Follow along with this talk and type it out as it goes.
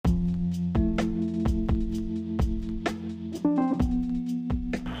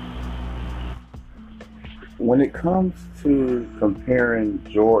When it comes to comparing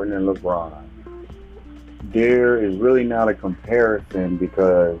Jordan and LeBron, there is really not a comparison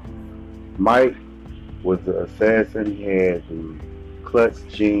because Mike was the assassin. He had the clutch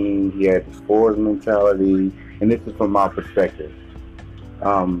gene. He had the sports mentality. And this is from my perspective.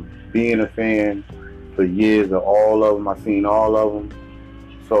 Being a fan for years of all of them, I've seen all of them.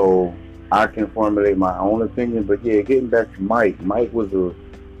 So I can formulate my own opinion. But yeah, getting back to Mike, Mike was the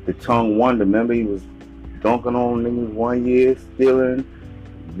tongue wonder. Remember, he was dunking on niggas one year, stealing,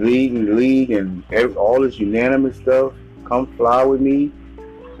 leading the league, and all this unanimous stuff. Come fly with me.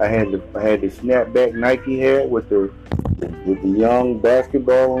 I had the snapback Nike hat with the young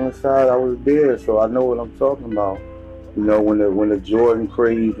basketball on the side. I was there, so I know what I'm talking about. You know, when the Jordan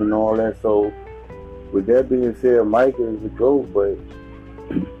craze and all that. So with that being said, Mike is the GOAT, but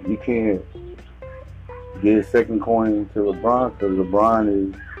you can't get a second coin to LeBron because LeBron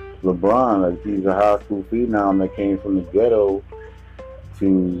is LeBron. Like, he's a high school phenom that came from the ghetto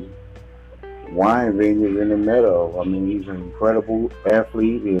to wine vineyards in the meadow. I mean, he's an incredible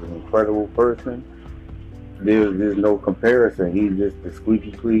athlete. He's an incredible person. There's no comparison. He's just the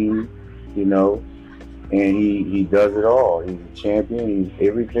squeaky clean, you know, and he does it all. He's a champion. He's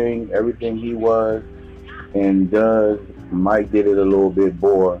everything he was and does. Mike did it a little bit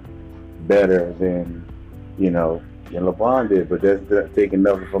more better than LeBron did, but that's not taking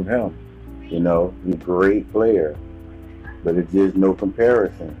nothing from him. You know, he's a great player, but it's just no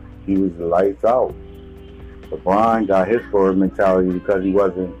comparison. He was the lights out. LeBron got his forward mentality because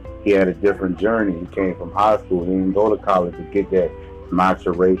he had a different journey. He came from high school. He didn't go to college to get that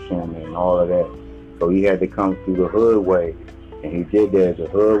maturation and all of that. So he had to come through the hood way, and he did that the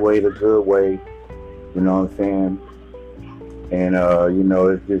hood way, the good way. You know what I'm saying? And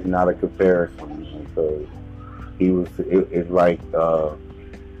it's just not a comparison. So it's like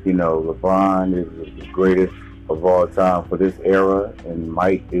LeBron is the greatest of all time for this era, and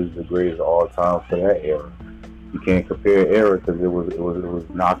Mike is the greatest of all time for that era. You can't compare era because it was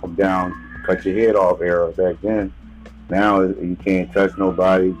knock them down, cut your head off era back then. Now you can't touch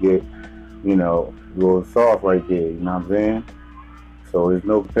nobody, get a little soft right there. You know what I'm saying? So there's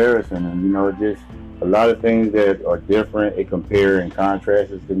no comparison, and just a lot of things that are different. It compare and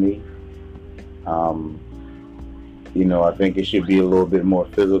contrasts to me. I think it should be a little bit more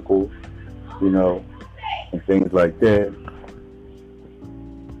physical, and things like that.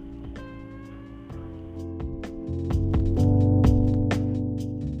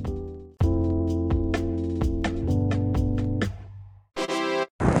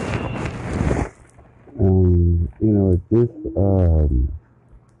 It's just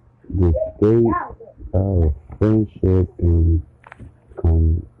the state of friendship and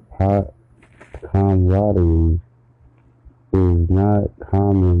camaraderie is not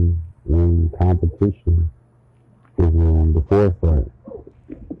common when competition is on the forefront.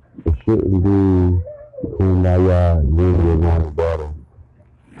 It shouldn't be kumbaya, really around battle.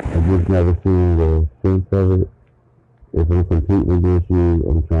 I've just never seen the sense of it. If I'm competing against you,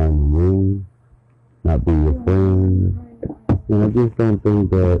 I'm trying to win, not be your friend. And I just don't think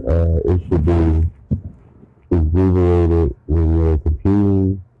that it should be exuberated when you're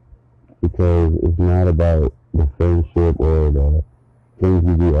competing, because it's not about the friendship or the things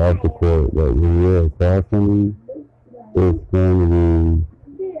you do off the court. But when you're across from me, it's going to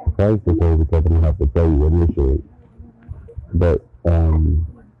be price to pay because I'm going to have to tell you initially. But,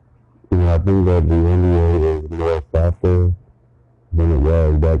 I think that the NBA is more softer than it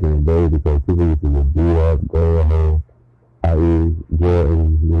was back in the day because people used to just beat up, go ahead. I.e.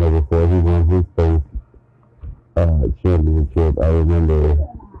 Jordan, before he won his first championship, I remember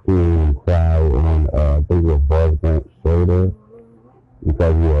seeing him cry on, I think it was Boston's shoulder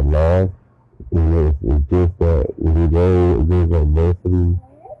because he had lost. And it's just that when you go against adversity,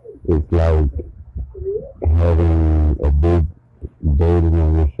 it's like having a big burden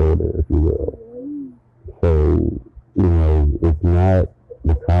on your shoulder, if you will. So, it's not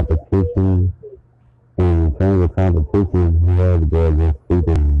the competition. And in terms of competition, you have to go against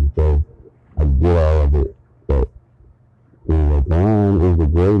people. So I get all of it. But LeBron is the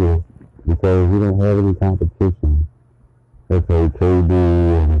greatest because we don't have any competition. Let's say KD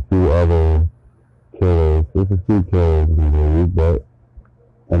and a few other killers. There's a few killers in the league, but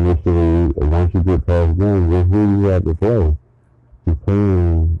initially, once you get past them, it's who you have to play. You're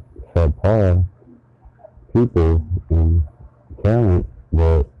playing subpar people and talent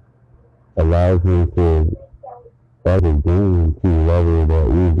that allows him to start his game to a level that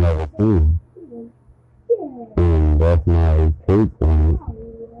we've never seen. And that's my take on it.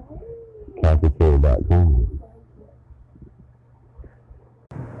 CaptainKid.com.